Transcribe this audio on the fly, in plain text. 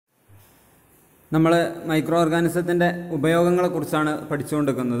നമ്മൾ മൈക്രോ ഓർഗാനിസത്തിൻ്റെ ഉപയോഗങ്ങളെക്കുറിച്ചാണ്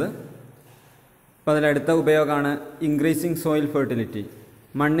പഠിച്ചുകൊണ്ടിരിക്കുന്നത്. അപ്പോൾ അതിലടുത്ത ഉപയോഗമാണ് ഇൻക്രീസിങ് സോയിൽ ഫെർട്ടിലിറ്റി.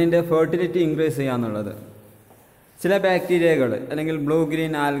 മണ്ണിൻ്റെ ഫെർട്ടിലിറ്റി ഇൻക്രീസ് ചെയ്യുക എന്നുള്ളത്. ചില ബാക്ടീരിയകൾ അല്ലെങ്കിൽ ബ്ലൂ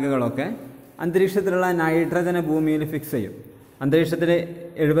ഗ്രീൻ ആൽഗകളൊക്കെ അന്തരീക്ഷത്തിലുള്ള നൈട്രജനെ ഭൂമിയിൽ ഫിക്സ് ചെയ്യും. അന്തരീക്ഷത്തിൽ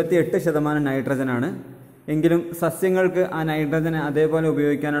 78% നൈട്രജനാണ്. എങ്കിലും സസ്യങ്ങൾക്ക് ആ നൈട്രജനെ അതേപോലെ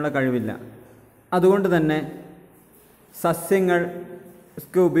ഉപയോഗിക്കാനുള്ള കഴിവില്ല. അതുകൊണ്ട് തന്നെ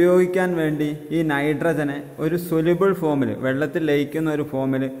സസ്യങ്ങൾക്ക് ഉപയോഗിക്കാൻ വേണ്ടി ഈ നൈട്രജനെ ഒരു സൊല്യൂബിൾ ഫോമിൽ, വെള്ളത്തിൽ ലയിക്കുന്ന ഒരു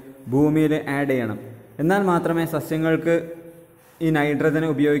ഫോമിൽ ഭൂമിയിൽ ആഡ് ചെയ്യണം. എന്നാൽ മാത്രമേ സസ്യങ്ങൾക്ക് ഈ നൈട്രജനെ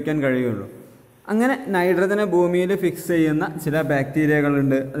ഉപയോഗിക്കാൻ കഴിയുള്ളൂ. അങ്ങനെ നൈട്രജനെ ഭൂമിയിൽ ഫിക്സ് ചെയ്യുന്ന ചില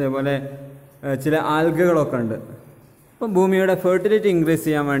ബാക്ടീരിയകളുണ്ട്, അതേപോലെ ചില ആൽഗകളൊക്കെ ഉണ്ട്. അപ്പം ഭൂമിയുടെ ഫെർട്ടിലിറ്റി ഇൻക്രീസ്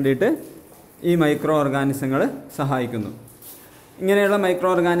ചെയ്യാൻ വേണ്ടിയിട്ട് ഈ മൈക്രോ ഓർഗാനിസങ്ങൾ സഹായിക്കുന്നു. ഇങ്ങനെയുള്ള മൈക്രോ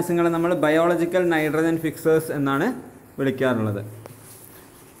ഓർഗാനിസങ്ങളെ നമ്മൾ ബയോളജിക്കൽ നൈട്രജൻ ഫിക്സേഴ്സ് എന്നാണ് വിളിക്കാറുള്ളത്.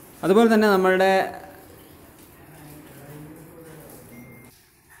 അതുപോലെ തന്നെ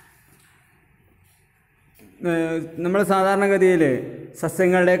നമ്മൾ സാധാരണഗതിയിൽ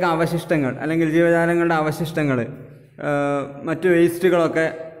സസ്യങ്ങളുടെയൊക്കെ അവശിഷ്ടങ്ങൾ അല്ലെങ്കിൽ ജീവജാലങ്ങളുടെ അവശിഷ്ടങ്ങൾ, മറ്റു വേസ്റ്റുകളൊക്കെ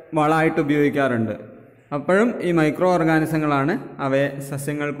വളമായിട്ട് ഉപയോഗിക്കാറുണ്ട്. അപ്പോഴും ഈ മൈക്രോ ഓർഗാനിസങ്ങളാണ് അവയെ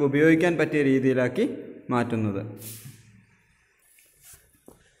സസ്യങ്ങൾക്ക് ഉപയോഗിക്കാൻ പറ്റിയ രീതിയിലാക്കി മാറ്റുന്നത്.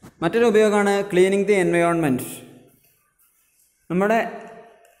 മറ്റൊരു ഉപയോഗമാണ് ക്ലീനിങ് ദി എൻവയോൺമെൻറ്റ്. നമ്മുടെ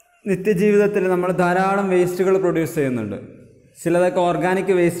നിത്യജീവിതത്തിൽ നമ്മൾ ധാരാളം വേസ്റ്റുകൾ പ്രൊഡ്യൂസ് ചെയ്യുന്നുണ്ട്. ചിലതൊക്കെ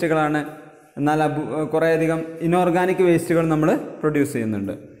ഓർഗാനിക് വേസ്റ്റുകളാണ്, എന്നാൽ കുറേയധികം ഇനോർഗാനിക് വേസ്റ്റുകൾ നമ്മൾ പ്രൊഡ്യൂസ്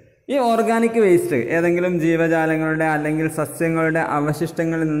ചെയ്യുന്നുണ്ട്. ഈ ഓർഗാനിക് വേസ്റ്റ് ഏതെങ്കിലും ജീവജാലങ്ങളുടെ അല്ലെങ്കിൽ സസ്യങ്ങളുടെ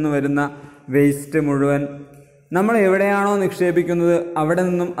അവശിഷ്ടങ്ങളിൽ നിന്ന് വരുന്ന വേസ്റ്റ് മുഴുവൻ നമ്മൾ എവിടെയാണോ നിക്ഷേപിക്കുന്നത് അവിടെ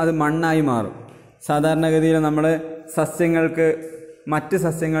നിന്നും അത് മണ്ണായി മാറും. സാധാരണഗതിയിൽ നമ്മൾ സസ്യങ്ങൾക്ക് മറ്റ്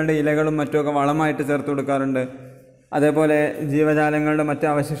സസ്യങ്ങളുടെ ഇലകളും മറ്റുമൊക്കെ വളമായിട്ട് ചേർത്ത് കൊടുക്കാറുണ്ട്. അതേപോലെ ജീവജാലങ്ങളുടെ മറ്റ്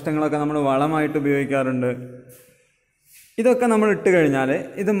അവശിഷ്ടങ്ങളൊക്കെ നമ്മൾ വളമായിട്ട് ഉപയോഗിക്കാറുണ്ട്. ഇതൊക്കെ നമ്മൾ ഇട്ട് കഴിഞ്ഞാൽ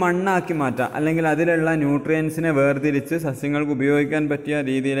ഇത് മണ്ണാക്കി മാറ്റാം, അല്ലെങ്കിൽ അതിലുള്ള ന്യൂട്രിയൻസിനെ വേർതിരിച്ച് സസ്യങ്ങൾക്ക് ഉപയോഗിക്കാൻ പറ്റിയ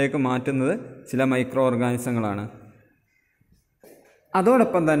രീതിയിലേക്ക് മാറ്റുന്നത് ചില മൈക്രോ ഓർഗാനിസങ്ങളാണ്.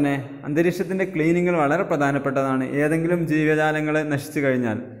 അതോടൊപ്പം തന്നെ അന്തരീക്ഷത്തിൻ്റെ ക്ലീനിങ്ങിൽ വളരെ പ്രധാനപ്പെട്ടതാണ്. ഏതെങ്കിലും ജീവജാലങ്ങൾ നശിച്ചു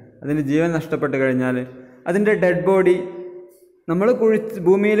കഴിഞ്ഞാൽ, അതിന് ജീവൻ നഷ്ടപ്പെട്ട് കഴിഞ്ഞാൽ അതിൻ്റെ ഡെഡ് ബോഡി നമ്മൾ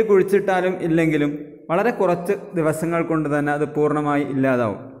ഭൂമിയിൽ കുഴിച്ചിട്ടാലും ഇല്ലെങ്കിലും വളരെ കുറച്ച് ദിവസങ്ങൾ കൊണ്ട് തന്നെ അത് പൂർണ്ണമായി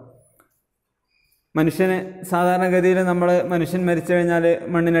ഇല്ലാതാവും. മനുഷ്യന് സാധാരണഗതിയിൽ മനുഷ്യൻ മരിച്ചു കഴിഞ്ഞാൽ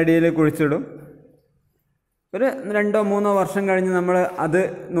മണ്ണിനടിയിൽ കുഴിച്ചിടും. ഒരു 2-3 വർഷം കഴിഞ്ഞ് നമ്മൾ അത്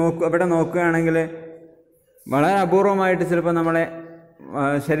അവിടെ നോക്കുകയാണെങ്കിൽ വളരെ അപൂർവമായിട്ട് ചിലപ്പോൾ നമ്മളെ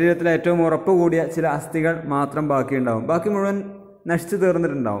ശരീരത്തിലെ ഏറ്റവും ഉറപ്പ് കൂടിയ ചില അസ്ഥികൾ മാത്രം ബാക്കിയുണ്ടാവും. ബാക്കി മുഴുവൻ നശിച്ചു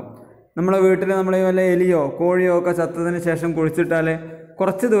തീർന്നിട്ടുണ്ടാവും. നമ്മളെ വീട്ടിൽ നമ്മൾ വല്ല എലിയോ കോഴിയോ ഒക്കെ ചത്തതിന് ശേഷം കുഴിച്ചിട്ടാൽ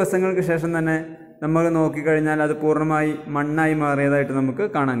കുറച്ച് ദിവസങ്ങൾക്ക് ശേഷം തന്നെ നമ്മൾ നോക്കിക്കഴിഞ്ഞാൽ അത് പൂർണ്ണമായി മണ്ണായി മാറിയതായിട്ട് നമുക്ക്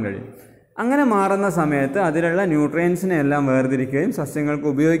കാണാൻ കഴിയും. അങ്ങനെ മാറുന്ന സമയത്ത് അതിലുള്ള ന്യൂട്രിയൻസിനെ എല്ലാം വേർതിരിക്കുകയും സസ്യങ്ങൾക്ക്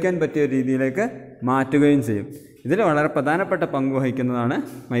ഉപയോഗിക്കാൻ പറ്റിയ രീതിയിലേക്ക് മാറ്റുകയും ചെയ്യും. ഇതിൽ വളരെ പ്രധാനപ്പെട്ട പങ്ക് വഹിക്കുന്നതാണ്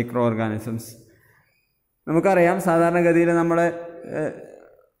മൈക്രോ ഓർഗാനിസംസ്. നമുക്കറിയാം, സാധാരണഗതിയിൽ നമ്മൾ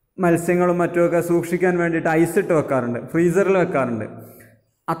മത്സ്യങ്ങളും മറ്റുമൊക്കെ സൂക്ഷിക്കാൻ വേണ്ടിയിട്ട് ഐസിട്ട് വെക്കാറുണ്ട്, ഫ്രീസറിൽ വെക്കാറുണ്ട്.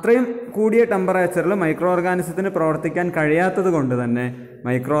 അത്രയും കൂടിയ ടെമ്പറേച്ചറിൽ മൈക്രോ ഓർഗാനിസത്തിന് പ്രവർത്തിക്കാൻ കഴിയാത്തത് കൊണ്ട് തന്നെ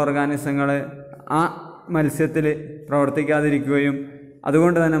മൈക്രോ ഓർഗാനിസങ്ങൾ ആ മത്സ്യത്തിൽ പ്രവർത്തിക്കാതിരിക്കുകയും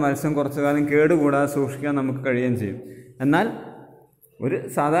അതുകൊണ്ട് തന്നെ മത്സ്യം കുറച്ചു കാലം കേടുകൂടാതെ സൂക്ഷിക്കാൻ നമുക്ക് കഴിയുകയും ചെയ്യും. എന്നാൽ ഒരു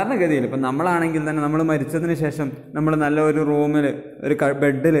സാധാരണഗതിയിൽ ഇപ്പം നമ്മളാണെങ്കിൽ തന്നെ നമ്മൾ മരിച്ചതിന് ശേഷം നമ്മൾ നല്ല ഒരു റൂമിൽ, ഒരു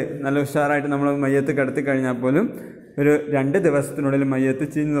ബെഡിൽ നല്ല ഉഷാറായിട്ട് നമ്മൾ മയ്യത്ത് കിടത്തി കഴിഞ്ഞാൽ പോലും ഒരു 2 ദിവസത്തിനുള്ളിൽ മയ്യത്ത്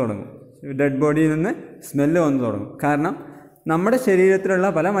ചീഞ്ഞു തുടങ്ങും. ഡെഡ് ബോഡിയിൽ നിന്ന് സ്മെല്ല് വന്നു തുടങ്ങും. കാരണം നമ്മുടെ ശരീരത്തിലുള്ള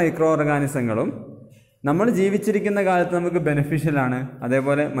പല മൈക്രോ ഓർഗാനിസങ്ങളും നമ്മൾ ജീവിച്ചിരിക്കുന്ന കാലത്ത് നമുക്ക് ബെനിഫിഷ്യലാണ്.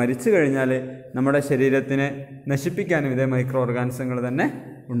 അതേപോലെ മരിച്ചു കഴിഞ്ഞാൽ നമ്മുടെ ശരീരത്തിനെ നശിപ്പിക്കാനും ഇതേ മൈക്രോ ഓർഗാനിസങ്ങൾ തന്നെ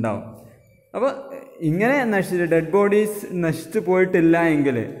ഉണ്ടാവും. അപ്പോൾ ഇങ്ങനെ ഡെഡ് ബോഡീസ് നശിച്ചു പോയിട്ടില്ല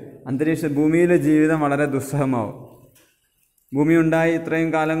എങ്കിൽ ഭൂമിയിലെ ജീവിതം വളരെ ദുസ്സഹമാവും. ഭൂമി ഉണ്ടായി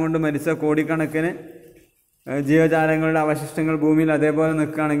ഇത്രയും കാലം കൊണ്ട് മരിച്ച കോടിക്കണക്കിന് ജീവജാലങ്ങളുടെ അവശിഷ്ടങ്ങൾ ഭൂമിയിൽ അതേപോലെ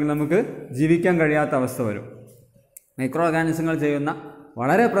നിൽക്കുകയാണെങ്കിൽ നമുക്ക് ജീവിക്കാൻ കഴിയാത്ത അവസ്ഥ വരും. മൈക്രോ ഓർഗാനിസങ്ങൾ ചെയ്യുന്ന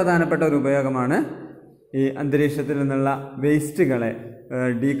വളരെ പ്രധാനപ്പെട്ട ഒരു ഉപയോഗമാണ് ഈ അന്തരീക്ഷത്തിൽ നിന്നുള്ള വേസ്റ്റുകളെ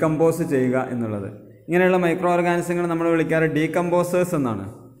ഡീകമ്പോസ് ചെയ്യുക എന്നുള്ളത്. ഇങ്ങനെയുള്ള മൈക്രോ ഓർഗാനിസങ്ങൾ നമ്മൾ വിളിക്കാറ് ഡീകമ്പോസേഴ്സ് എന്നാണ്.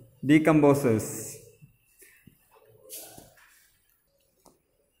 ഡീകമ്പോസേഴ്സ്.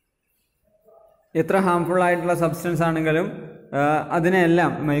 എത്ര ഹാംഫുൾ ആയിട്ടുള്ള സബ്സ്റ്റൻസ് ആണെങ്കിലും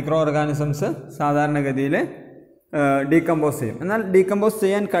അതിനെല്ലാം മൈക്രോ ഓർഗാനിസംസ് സാധാരണഗതിയിൽ ഡീകമ്പോസ് ചെയ്യും. എന്നാൽ ഡീകമ്പോസ്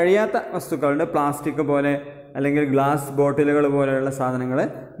ചെയ്യാൻ കഴിയാത്ത വസ്തുക്കളുണ്ട്. പ്ലാസ്റ്റിക് പോലെ അല്ലെങ്കിൽ ഗ്ലാസ് ബോട്ടിലുകൾ പോലെയുള്ള സാധനങ്ങൾ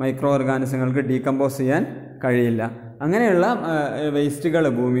മൈക്രോ ഓർഗാനിസങ്ങൾക്ക് ഡീകമ്പോസ് ചെയ്യാൻ കഴിയില്ല. അങ്ങനെയുള്ള വേസ്റ്റുകൾ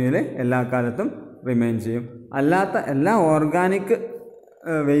ഭൂമിയിൽ എല്ലാ കാലത്തും റിമെയിൻ ചെയ്യും. അല്ലാത്ത എല്ലാ ഓർഗാനിക്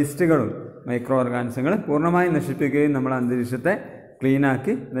വേസ്റ്റുകളും മൈക്രോ ഓർഗാനിസങ്ങൾ പൂർണ്ണമായും നശിപ്പിക്കുകയും നമ്മുടെ അന്തരീക്ഷത്തെ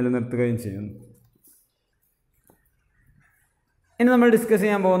ക്ലീനാക്കി നിലനിർത്തുകയും ചെയ്യുന്നു. ഇനി നമ്മൾ ഡിസ്കസ്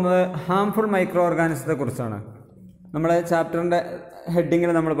ചെയ്യാൻ പോകുന്നത് ഹാംഫുൾ മൈക്രോ ഓർഗാനിസത്തെ കുറിച്ചാണ്. നമ്മുടെ ചാപ്റ്ററിൻ്റെ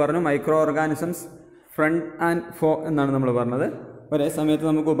ഹെഡിങ്ങിൽ നമ്മൾ പറഞ്ഞു മൈക്രോ ഓർഗാനിസംസ് ഫ്രണ്ട് ആൻഡ് ഫോ എന്നാണ് നമ്മൾ പറഞ്ഞത്. ഒരേ സമയത്ത്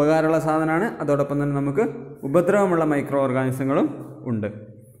നമുക്ക് ഉപകാരമുള്ള സാധനമാണ്, അതോടൊപ്പം തന്നെ നമുക്ക് ഉപദ്രവമുള്ള മൈക്രോ ഓർഗാനിസങ്ങളും ഉണ്ട്.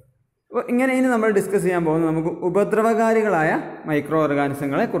 അപ്പോൾ ഇങ്ങനെ ഇനി നമ്മൾ ഡിസ്കസ് ചെയ്യാൻ പോകുന്നത് നമുക്ക് ഉപദ്രവകാരികളായ മൈക്രോ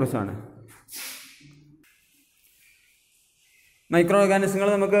ഓർഗാനിസങ്ങളെ കുറിച്ചാണ്. മൈക്രോ ഓർഗാനിസങ്ങൾ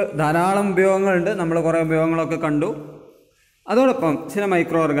നമുക്ക് ധാരാളം ഉപയോഗങ്ങളുണ്ട്, നമ്മൾ കുറേ ഉപയോഗങ്ങളൊക്കെ കണ്ടു. അതോടൊപ്പം ചില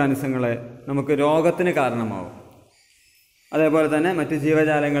മൈക്രോ ഓർഗാനിസങ്ങൾ നമുക്ക് രോഗത്തിന് കാരണമാവും. അതേപോലെ തന്നെ മറ്റ്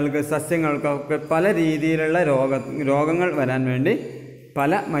ജീവജാലങ്ങൾക്ക്, സസ്യങ്ങൾക്കൊക്കെ പല രീതിയിലുള്ള രോഗങ്ങൾ വരാൻ വേണ്ടി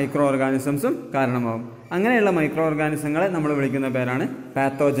പല മൈക്രോ ഓർഗാനിസംസും കാരണമാവും. അങ്ങനെയുള്ള മൈക്രോ ഓർഗാനിസങ്ങളെ നമ്മൾ വിളിക്കുന്ന പേരാണ്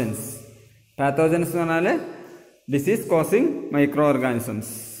പാത്തോജൻസ്. പാത്തോജൻസ് എന്ന് പറഞ്ഞാൽ ഡിസീസ് കോസിങ് മൈക്രോ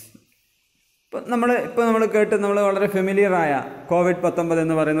ഓർഗാനിസംസ്. ഇപ്പോൾ നമ്മൾ കേട്ട് നമ്മൾ വളരെ ഫെമിലിയറായ COVID-19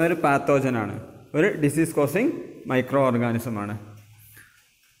 എന്ന് പറയുന്നത് ഒരു പാത്തോജനാണ്, ഒരു ഡിസീസ് കോസിങ് മൈക്രോ ഓർഗാനിസമാണ്.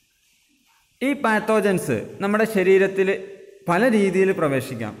 ഈ പാത്തോജൻസ് നമ്മുടെ ശരീരത്തിൽ പല രീതിയിൽ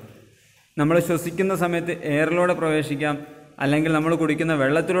പ്രവേശിക്കാം. നമ്മൾ ശ്വസിക്കുന്ന സമയത്ത് എയറിലൂടെ പ്രവേശിക്കാം, അല്ലെങ്കിൽ നമ്മൾ കുടിക്കുന്ന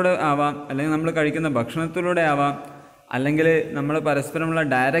വെള്ളത്തിലൂടെ ആവാം, അല്ലെങ്കിൽ നമ്മൾ കഴിക്കുന്ന ഭക്ഷണത്തിലൂടെ ആവാം, അല്ലെങ്കിൽ നമ്മൾ പരസ്പരമുള്ള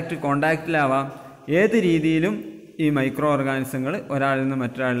ഡയറക്റ്റ് കോണ്ടാക്റ്റിലാവാം. ഏത് രീതിയിലും ഈ മൈക്രോ ഓർഗാനിസങ്ങൾ ഒരാളിൽ നിന്ന്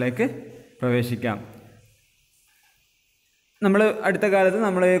മറ്റൊരാളിലേക്ക് പ്രവേശിക്കാം. നമ്മൾ അടുത്ത കാലത്ത്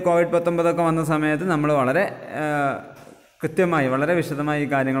നമ്മൾ COVID-19 വന്ന സമയത്ത് നമ്മൾ വളരെ കൃത്യമായി, വളരെ വിശദമായി ഈ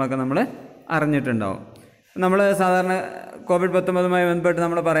കാര്യങ്ങളൊക്കെ നമ്മൾ അറിഞ്ഞിട്ടുണ്ടാവും. നമ്മൾ സാധാരണ COVID-19 ബന്ധപ്പെട്ട്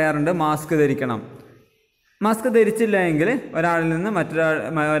നമ്മൾ പറയാറുണ്ട് മാസ്ക് ധരിക്കണം. മാസ്ക് ധരിച്ചില്ല എങ്കിൽ ഒരാളിൽ നിന്ന്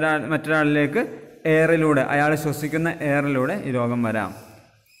മറ്റൊരാളിലേക്ക് എയറിലൂടെ, അയാൾ ശ്വസിക്കുന്ന എയറിലൂടെ ഈ രോഗം വരാം.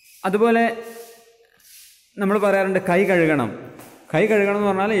 അതുപോലെ നമ്മൾ പറയാറുണ്ട് കൈ കഴുകണം. കൈ കഴുകണം എന്ന്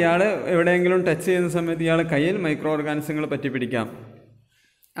പറഞ്ഞാൽ ഇയാൾ എവിടെയെങ്കിലും ടച്ച് ചെയ്യുന്ന സമയത്ത് ഇയാൾ കയ്യിൽ മൈക്രോ ഓർഗാനിസങ്ങൾ പറ്റിപ്പിടിക്കാം.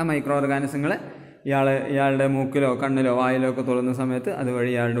 ആ മൈക്രോ ഓർഗാനിസങ്ങൾ ഇയാളുടെ മൂക്കിലോ കണ്ണിലോ വായിലോ ഒക്കെ തൊടുന്ന സമയത്ത് അതുവഴി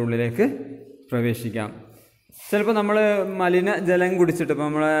ഇയാളുടെ ഉള്ളിലേക്ക് പ്രവേശിക്കാം. ചിലപ്പോൾ നമ്മൾ മലിനജലം കുടിച്ചിട്ട്, ഇപ്പോൾ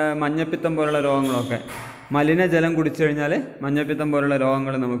നമ്മളെ മഞ്ഞപ്പിത്തം പോലുള്ള രോഗങ്ങളൊക്കെ, മലിനജലം കുടിച്ചു കഴിഞ്ഞാൽ മഞ്ഞപ്പിത്തം പോലുള്ള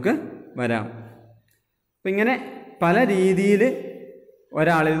രോഗങ്ങൾ നമുക്ക് വരാം. അപ്പം ഇങ്ങനെ പല രീതിയിൽ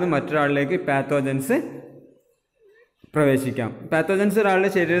ഒരാളിൽ നിന്ന് മറ്റൊരാളിലേക്ക് പാത്തോജൻസ് പ്രവേശിക്കാം. പാത്തോജൻസ് ഒരാളുടെ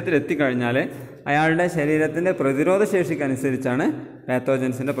ശരീരത്തിൽ എത്തിക്കഴിഞ്ഞാൽ അയാളുടെ ശരീരത്തിൻ്റെ പ്രതിരോധ ശേഷിക്കനുസരിച്ചാണ്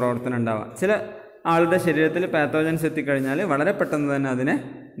പാത്തോജൻസിൻ്റെ പ്രവർത്തനം ഉണ്ടാവുക. ചില ആളുടെ ശരീരത്തിൽ പാത്തോജൻസ് എത്തിക്കഴിഞ്ഞാൽ വളരെ പെട്ടെന്ന് തന്നെ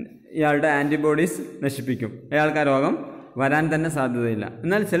ഇയാളുടെ ആൻറ്റിബോഡീസ് നശിപ്പിക്കും, അയാൾക്ക് ആ രോഗം വരാൻ തന്നെ സാധ്യതയില്ല.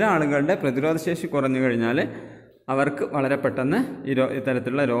 എന്നാൽ ചില ആളുകളുടെ പ്രതിരോധ ശേഷി കുറഞ്ഞു കഴിഞ്ഞാൽ അവർക്ക് വളരെ പെട്ടെന്ന്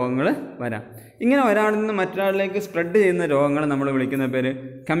ഇത്തരത്തിലുള്ള രോഗങ്ങൾ വരാം. ഇങ്ങനെ ഒരാളിൽ നിന്ന് മറ്റൊരാളിലേക്ക് സ്പ്രെഡ് ചെയ്യുന്ന രോഗങ്ങൾ നമ്മൾ വിളിക്കുന്ന പേര്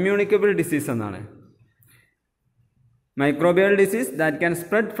കമ്മ്യൂണിക്കബിൾ ഡിസീസ് എന്നാണ്. Microbial disease that can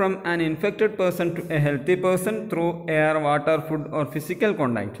spread from an infected person to a healthy person through air, water, food or physical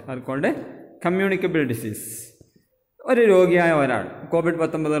contact are called a communicable disease. ഒരു രോഗിയായ ഒരാൾ,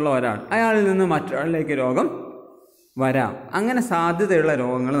 COVID-19 ഒരാൾ, അയാളിൽ നിന്ന് മറ്റൊരാളിലേക്ക് രോഗം വരാം. അങ്ങനെ സാധ്യതയുള്ള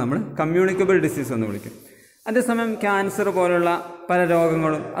രോഗങ്ങൾ നമ്മൾ കമ്മ്യൂണിക്കബിൾ ഡിസീസ് എന്ന് വിളിക്കും. അതേസമയം ക്യാൻസർ പോലുള്ള പല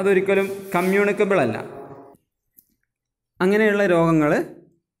രോഗങ്ങളും അതൊരിക്കലും കമ്മ്യൂണിക്കബിൾ അല്ല. അങ്ങനെയുള്ള രോഗങ്ങൾ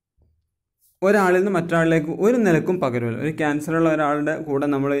ഒരാളിൽ നിന്ന് മറ്റൊരാളിലേക്ക് ഒരു നിലക്കും പകരുമല്ലോ. ഒരു ക്യാൻസറുള്ള ഒരാളുടെ കൂടെ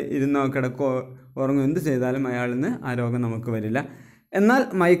നമ്മൾ ഇരുന്നോ കിടക്കോ ഉറങ്ങോ എന്ത് ചെയ്താലും അയാളിൽ നിന്ന് ആ രോഗം നമുക്ക് വരില്ല. എന്നാൽ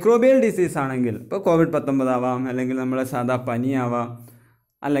മൈക്രോബിയൽ ഡിസീസ് ആണെങ്കിൽ, ഇപ്പോൾ COVID-19 ആവാം, അല്ലെങ്കിൽ നമ്മളെ സാധാ പനിയാവാം,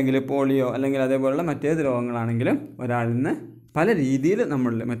 അല്ലെങ്കിൽ പോളിയോ, അല്ലെങ്കിൽ അതേപോലുള്ള മറ്റേത് രോഗങ്ങളാണെങ്കിലും ഒരാളിൽ നിന്ന് പല രീതിയിൽ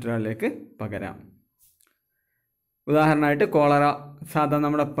നമ്മളിൽ മറ്റൊരാളിലേക്ക് പകരാം. ഉദാഹരണമായിട്ട് കോളറ, സാധാ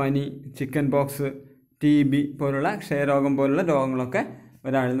നമ്മുടെ പനി, ചിക്കൻ പോക്സ്, TB പോലുള്ള ക്ഷയരോഗം പോലുള്ള രോഗങ്ങളൊക്കെ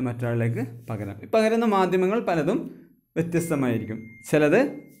ഒരാളിൽ നിന്ന് മറ്റൊരാളിലേക്ക് പകരാം. പകരുന്ന മാധ്യമങ്ങൾ പലതും വ്യത്യസ്തമായിരിക്കും. ചിലത്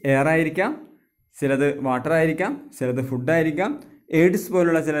എയറായിരിക്കാം, ചിലത് വാട്ടർ ആയിരിക്കാം, ചിലത് ഫുഡായിരിക്കാം. എയ്ഡ്സ്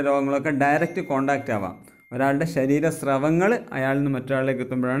പോലുള്ള ചില രോഗങ്ങളൊക്കെ ഡയറക്റ്റ് കോണ്ടാക്റ്റ് ആവാം. ഒരാളുടെ ശരീര സ്രവങ്ങൾ അയാളിൽ നിന്ന് മറ്റൊരാളിലേക്ക്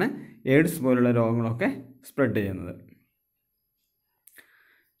എത്തുമ്പോഴാണ് എയ്ഡ്സ് പോലുള്ള രോഗങ്ങളൊക്കെ സ്പ്രെഡ് ചെയ്യുന്നത്.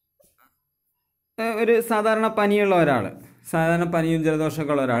 ഒരു സാധാരണ പനിയുള്ള ഒരാൾ, സാധാരണ പനിയും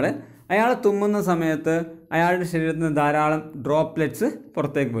ജലദോഷമൊക്കെ ഉള്ള ഒരാൾ, അയാൾ തുമ്മുന്ന സമയത്ത് അയാളുടെ ശരീരത്തിൽ നിന്ന് ധാരാളം ഡ്രോപ്ലെറ്റ്സ്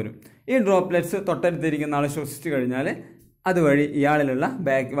പുറത്തേക്ക് വരും. ഈ ഡ്രോപ്ലെറ്റ്സ് തൊട്ടടുത്തിരിക്കുന്ന ആൾ ശ്വസിച്ച് കഴിഞ്ഞാൽ അതുവഴി ഇയാളിലുള്ള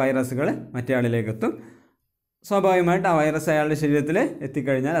വൈറസുകൾ മറ്റേ ആളിലേക്ക് എത്തും. സ്വാഭാവികമായിട്ട് ആ വൈറസ് അയാളുടെ ശരീരത്തിൽ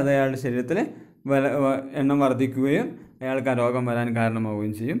എത്തിക്കഴിഞ്ഞാൽ അത് അയാളുടെ ശരീരത്തിൽ എണ്ണം വർദ്ധിക്കുകയും അയാൾക്ക് ആ രോഗം വരാൻ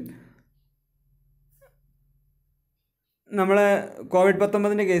കാരണമാവുകയും ചെയ്യും. നമ്മൾ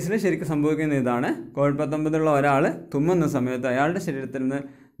COVID-19 കേസിൽ ശരിക്കും സംഭവിക്കുന്ന ഇതാണ്. COVID-19 ഒരാൾ തുമ്മുന്ന സമയത്ത് അയാളുടെ ശരീരത്തിൽ നിന്ന്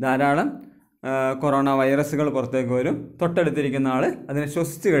ധാരാളം കൊറോണ വൈറസുകൾ പുറത്തേക്ക് വരും. തൊട്ടടുത്തിരിക്കുന്ന ആൾ അതിനെ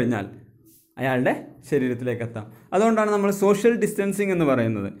ശ്വസിച്ച് കഴിഞ്ഞാൽ അയാളുടെ ശരീരത്തിലേക്ക് എത്താം. അതുകൊണ്ടാണ് നമ്മൾ സോഷ്യൽ ഡിസ്റ്റൻസിങ് എന്ന്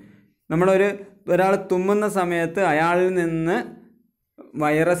പറയുന്നത്. ഒരാൾ തുമ്മുന്ന സമയത്ത് അയാളിൽ നിന്ന്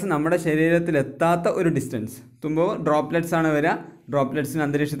വൈറസ് നമ്മുടെ ശരീരത്തിലെത്താത്ത ഒരു ഡിസ്റ്റൻസ്, തുമ്പുമ്പോൾ ഡ്രോപ്ലെറ്റ്സ് ആണ് വരിക. ഡ്രോപ്ലെറ്റ്സിന്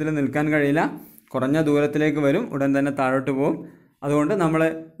അന്തരീക്ഷത്തിൽ നിൽക്കാൻ കഴിയില്ല, കുറഞ്ഞ ദൂരത്തിലേക്ക് വരും, ഉടൻ തന്നെ താഴോട്ട് പോകും. അതുകൊണ്ട് നമ്മൾ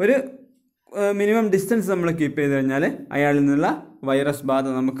ഒരു മിനിമം ഡിസ്റ്റൻസ് നമ്മൾ കീപ്പ് ചെയ്ത് കഴിഞ്ഞാൽ അയാളിൽ നിന്നുള്ള വൈറസ് ബാധ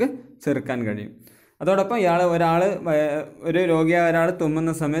നമുക്ക് ചെറുക്കാൻ കഴിയും. അതോടൊപ്പം ഒരു രോഗിയായ ഒരാൾ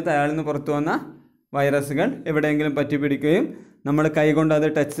തുമ്മുന്ന സമയത്ത് അയാളിൽ നിന്ന് പുറത്തു വന്ന വൈറസുകൾ എവിടെയെങ്കിലും പറ്റി പിടിക്കുകയും നമ്മൾ കൈ കൊണ്ട് അത്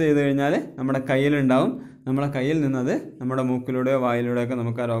ടച്ച് ചെയ്ത് കഴിഞ്ഞാൽ നമ്മുടെ കയ്യിലുണ്ടാവും. നമ്മളെ കയ്യിൽ നിന്നത് നമ്മുടെ മൂക്കിലൂടെയോ വായിലൂടെയൊക്കെ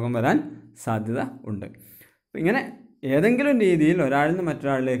നമുക്ക് ആ രോഗം വരാൻ സാധ്യത ഉണ്ട്. ഇങ്ങനെ ഏതെങ്കിലും രീതിയിൽ ഒരാളിൽ നിന്ന്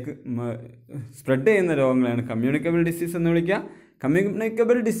മറ്റൊരാളിലേക്ക് സ്പ്രെഡ് ചെയ്യുന്ന രോഗങ്ങളാണ് കമ്മ്യൂണിക്കബിൾ ഡിസീസ് എന്ന് വിളിക്കുക.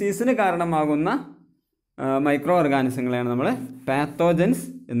 കമ്മ്യൂണിക്കബിൾ ഡിസീസിന് കാരണമാകുന്ന മൈക്രോ ഓർഗാനിസങ്ങളെയാണ് നമ്മൾ പാത്തോജൻസ്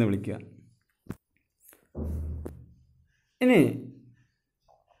എന്ന് വിളിക്കുക. ഇനി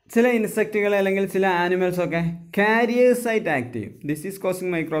ചില ഇൻസെക്റ്റുകൾ അല്ലെങ്കിൽ ചില ആനിമൽസൊക്കെ കാരിയേഴ്സായിട്ട് ആക്ട് ചെയ്യും. ഡിസീസ്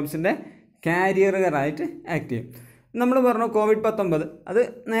കോസിങ് മൈക്രോബ്സിൻ്റെ കാരിയറുകളായിട്ട് ആക്ട് ചെയ്യും. നമ്മൾ പറഞ്ഞു COVID-19 അത്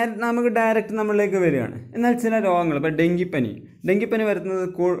നമുക്ക് ഡയറക്റ്റ് നമ്മളിലേക്ക് വരികയാണ്. എന്നാൽ ചില രോഗങ്ങൾ, ഇപ്പോൾ ഡെങ്കിപ്പനി വരുന്നത്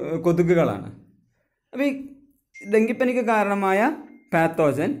കൊതുകുകളാണ്. അപ്പോൾ ഈ ഡെങ്കിപ്പനിക്ക് കാരണമായ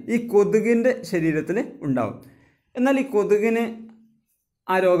പാത്തോജൻ ഈ കൊതുകിൻ്റെ ശരീരത്തിൽ ഉണ്ടാവും. എന്നാൽ ഈ കൊതുകിന്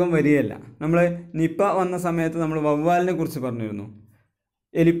ആ രോഗം വരികയല്ല. നമ്മൾ നിപ്പ വന്ന സമയത്ത് നമ്മൾ വവ്വാലിനെ കുറിച്ച് പറഞ്ഞിരുന്നു,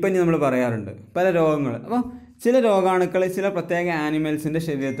 എലിപ്പനി നമ്മൾ പറയാറുണ്ട്, പല രോഗങ്ങൾ. അപ്പോൾ ചില രോഗാണുക്കൾ ചില പ്രത്യേക ആനിമൽസിൻ്റെ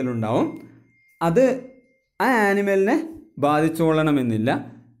ശരീരത്തിലുണ്ടാവും. അത് ആ ആനിമലിനെ ബാധിച്ചോളണമെന്നില്ല.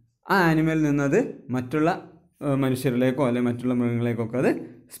 ആ ആനിമലിൽ നിന്നത് മറ്റുള്ള മനുഷ്യരിലേക്കോ അല്ലെങ്കിൽ മറ്റുള്ള മൃഗങ്ങളിലേക്കൊക്കെ അത്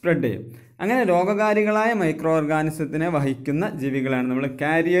സ്പ്രെഡ് ചെയ്യും. അങ്ങനെ രോഗകാരികളായ മൈക്രോ ഓർഗാനിസത്തിനെ വഹിക്കുന്ന ജീവികളാണ് നമ്മൾ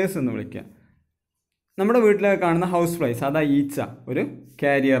കാരിയേഴ്സ് എന്ന് വിളിക്കുക. നമ്മുടെ വീട്ടിലൊക്കെ കാണുന്ന ഹൗസ് ഫ്ലൈ, സാധാ ഈച്ച ഒരു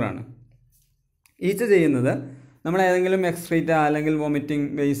കാരിയറാണ്. ഈച്ച ചെയ്യുന്നത് നമ്മൾ ഏതെങ്കിലും എക്സ്ക്രീറ്റ അല്ലെങ്കിൽ വോമിറ്റിംഗ്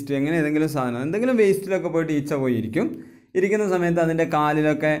വേസ്റ്റ് അങ്ങനെ ഏതെങ്കിലും സാധനം, എന്തെങ്കിലും വേസ്റ്റിലൊക്കെ പോയിട്ട് ഈച്ച പോയിരിക്കും. ഇരിക്കുന്ന സമയത്ത് അതിൻ്റെ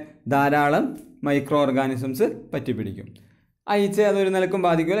കാലിലൊക്കെ ധാരാളം മൈക്രോ ഓർഗാനിസംസ് പറ്റിപ്പിടിക്കും. ആ ഈച്ചയെ അതൊരു നിലക്കും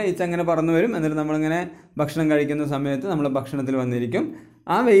ബാധിക്കില്ല. ഈച്ച അങ്ങനെ പറന്നു വരും. എന്നിട്ട് നമ്മളിങ്ങനെ ഭക്ഷണം കഴിക്കുന്ന സമയത്ത് നമ്മൾ ഭക്ഷണത്തിൽ വന്നിരിക്കും.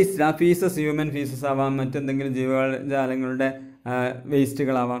 ആ വേസ്റ്റ്, ആ ഫീസസ്, ഹ്യൂമൻ ഫീസസ് ആവാം, മറ്റെന്തെങ്കിലും ജീവജാലങ്ങളുടെ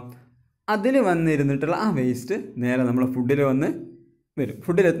വേസ്റ്റുകളാവാം, അതിൽ വന്നിരുന്നിട്ടുള്ള ആ വേസ്റ്റ് നേരെ നമ്മൾ ഫുഡിൽ വന്ന് വരും.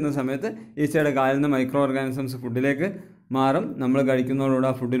 ഫുഡിലെത്തുന്ന സമയത്ത് ഈച്ചയുടെ കാലിൽ നിന്ന് മൈക്രോ ഓർഗാനിസംസ് ഫുഡിലേക്ക് മാറും. നമ്മൾ കഴിക്കുന്നതോടുകൂടെ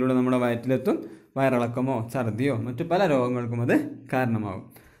ആ ഫുഡിലൂടെ നമ്മുടെ വയറ്റിലെത്തും. വയറിളക്കമോ ഛർദിയോ മറ്റു പല രോഗങ്ങൾക്കും അത് കാരണമാകും.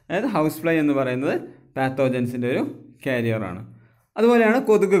 അതായത് ഹൗസ് ഫ്ലൈ എന്ന് പറയുന്നത് പാത്തോജൻസിൻ്റെ ഒരു കാരിയറാണ്. അതുപോലെയാണ്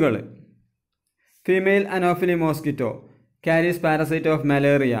കൊതുകുകൾ. Female അനോഫിലി mosquito carries parasite of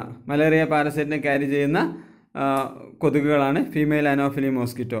malaria പാരസൈറ്റിനെ carry ചെയ്യുന്ന കൊതുകുകളാണ് female അനോഫിലി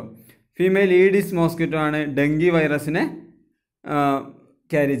mosquito. Female Aedes mosquito ആണ് ഡെങ്കി വൈറസിനെ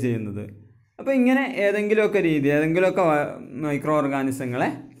ക്യാരി ചെയ്യുന്നത്. അപ്പോൾ ഇങ്ങനെ ഏതെങ്കിലുമൊക്കെ മൈക്രോ ഓർഗാനിസങ്ങളെ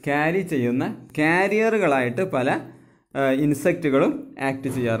ക്യാരി ചെയ്യുന്ന കാരിയറുകളായിട്ട് പല ഇൻസെക്റ്റുകളും ആക്ട്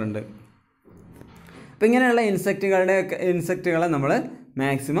ചെയ്യാറുണ്ട്. അപ്പോൾ ഇങ്ങനെയുള്ള ഇൻസെക്റ്റുകളെ നമ്മൾ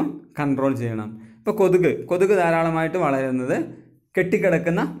മാക്സിമം കൺട്രോൾ ചെയ്യണം. ഇപ്പോൾ കൊതുക് ധാരാളമായിട്ട് വളരുന്നത്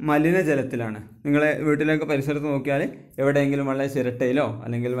കെട്ടിക്കിടക്കുന്ന മലിനജലത്തിലാണ്. നിങ്ങൾ വീട്ടിലേക്ക് പരിസരത്ത് നോക്കിയാൽ എവിടെയെങ്കിലും വല്ല ചിരട്ടയിലോ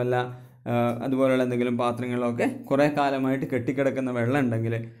അല്ലെങ്കിൽ വല്ല അതുപോലെയുള്ള എന്തെങ്കിലും പാത്രങ്ങളിലോ ഒക്കെ കുറേ കാലമായിട്ട് കെട്ടിക്കിടക്കുന്ന വെള്ളം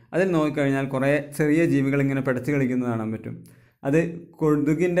ഉണ്ടെങ്കിൽ അതിൽ നോക്കിക്കഴിഞ്ഞാൽ കുറേ ചെറിയ ജീവികൾ ഇങ്ങനെ പിടച്ച് കളിക്കുന്നത് കാണാൻ പറ്റും. അത്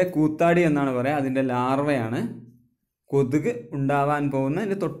കൊതുകിൻ്റെ കൂത്താടി എന്നാണ് പറയുക. അതിൻ്റെ ലാർവയാണ് കൊതുക് ഉണ്ടാവാൻ പോകുന്ന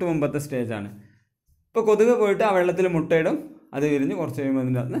അതിൻ്റെ തൊട്ട് മുമ്പത്തെ സ്റ്റേജാണ്. ഇപ്പോൾ കൊതുക് പോയിട്ട് ആ വെള്ളത്തിൽ മുട്ടയിടും. അത് വിരിഞ്ഞ് കുറച്ച് കഴിയുമ്പോൾ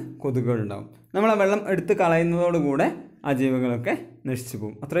അതിൻ്റെ അകത്ത് കൊതുകുകൾ ഉണ്ടാവും. നമ്മൾ ആ വെള്ളം എടുത്ത് കളയുന്നതോടുകൂടെ ആ ജീവികളൊക്കെ നശിച്ചു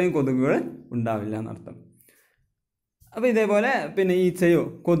പോകും. അത്രയും കൊതുകുകൾ ഉണ്ടാവില്ല എന്നർത്ഥം. അപ്പോൾ ഇതേപോലെ പിന്നെ ഈച്ചയോ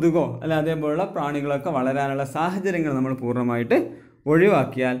കൊതുകോ അല്ല അതേപോലുള്ള പ്രാണികളൊക്കെ വളരാനുള്ള സാഹചര്യങ്ങൾ നമ്മൾ പൂർണ്ണമായിട്ട്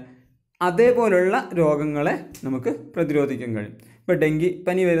ഒഴിവാക്കിയാൽ അതേപോലുള്ള രോഗങ്ങളെ നമുക്ക് പ്രതിരോധിക്കാൻ കഴിയും. ഇപ്പോൾ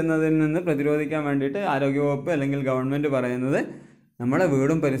ഡെങ്കിപ്പനി വരുന്നതിൽ നിന്ന് പ്രതിരോധിക്കാൻ വേണ്ടിയിട്ട് ആരോഗ്യവകുപ്പ് അല്ലെങ്കിൽ ഗവൺമെൻറ് പറയുന്നത് നമ്മുടെ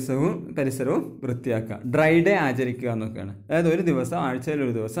വീടും പരിസരവും വൃത്തിയാക്കുക, ഡ്രൈ ഡേ ആചരിക്കുക എന്നൊക്കെയാണ്. അതായത് ഒരു ദിവസം, ആഴ്ചയിൽ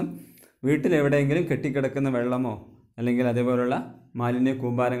ഒരു ദിവസം വീട്ടിലെവിടെയെങ്കിലും കെട്ടിക്കിടക്കുന്ന വെള്ളമോ അല്ലെങ്കിൽ അതേപോലുള്ള മാലിന്യ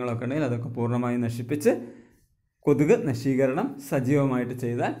കൂമ്പാരങ്ങളൊക്കെ ഉണ്ടെങ്കിൽ അതൊക്കെ പൂർണ്ണമായും നശിപ്പിച്ച് കൊതുക് നശീകരണം സജീവമായിട്ട്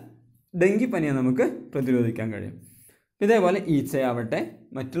ചെയ്താൽ ഡെങ്കിപ്പനിയെ നമുക്ക് പ്രതിരോധിക്കാൻ കഴിയും. ഇതേപോലെ ഈച്ചയാവട്ടെ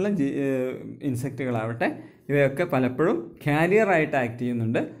മറ്റുള്ള ഇൻസെക്റ്റുകളാവട്ടെ ഇവയൊക്കെ പലപ്പോഴും കാരിയറായിട്ട് ആക്ട്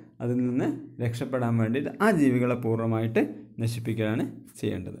ചെയ്യുന്നുണ്ട്. അതിൽ നിന്ന് രക്ഷപ്പെടാൻ വേണ്ടിയിട്ട് ആ ജീവികളെ പൂർണ്ണമായിട്ട് നശിപ്പിക്കുകയാണ്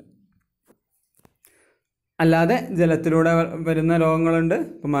ചെയ്യേണ്ടത്. അല്ലാതെ ജലത്തിലൂടെ വരുന്ന രോഗങ്ങളുണ്ട്.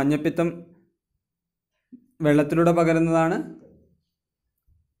 ഇപ്പോൾ മഞ്ഞപ്പിത്തം വെള്ളത്തിലൂടെ പകരുന്നതാണ്.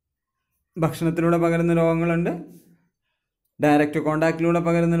 ഭക്ഷണത്തിലൂടെ പകരുന്ന രോഗങ്ങളുണ്ട്, ഡയറക്റ്റ് കോണ്ടാക്റ്റിലൂടെ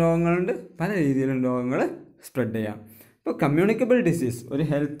പകരുന്ന രോഗങ്ങളുണ്ട്. പല രീതിയിലും രോഗങ്ങൾ സ്പ്രെഡ് ചെയ്യാം. ഇപ്പോൾ കമ്മ്യൂണിക്കബിൾ ഡിസീസ്, ഒരു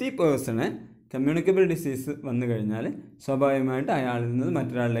ഹെൽത്തി പേഴ്സണ് കമ്മ്യൂണിക്കബിൾ ഡിസീസ് വന്നു കഴിഞ്ഞാൽ സ്വാഭാവികമായിട്ട് അയാളിൽ നിന്ന്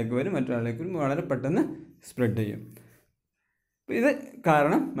മറ്റൊരാളിലേക്ക് വരും, വളരെ പെട്ടെന്ന് സ്പ്രെഡ് ചെയ്യും. ഇത്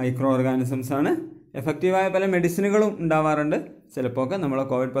കാരണം മൈക്രോ ഓർഗാനിസംസ് ആണ്. എഫക്റ്റീവായ പല മെഡിസിനുകളും ഉണ്ടാവാറുണ്ട്. ചിലപ്പോൾ ഒക്കെ നമ്മൾ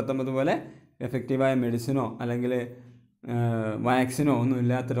COVID-19 പോലെ എഫക്റ്റീവായ മെഡിസിനോ അല്ലെങ്കിൽ വാക്സിനോ ഒന്നും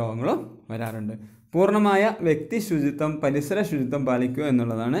ഇല്ലാത്ത രോഗങ്ങളും വരാറുണ്ട്. പൂർണ്ണമായ വ്യക്തി ശുചിത്വം, പരിസര ശുചിത്വം പാലിക്കുക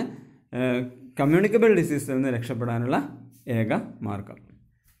എന്നുള്ളതാണ് കമ്മ്യൂണിക്കബിൾ ഡിസീസിൽ നിന്ന് രക്ഷപ്പെടാനുള്ള ഏക മാർഗം.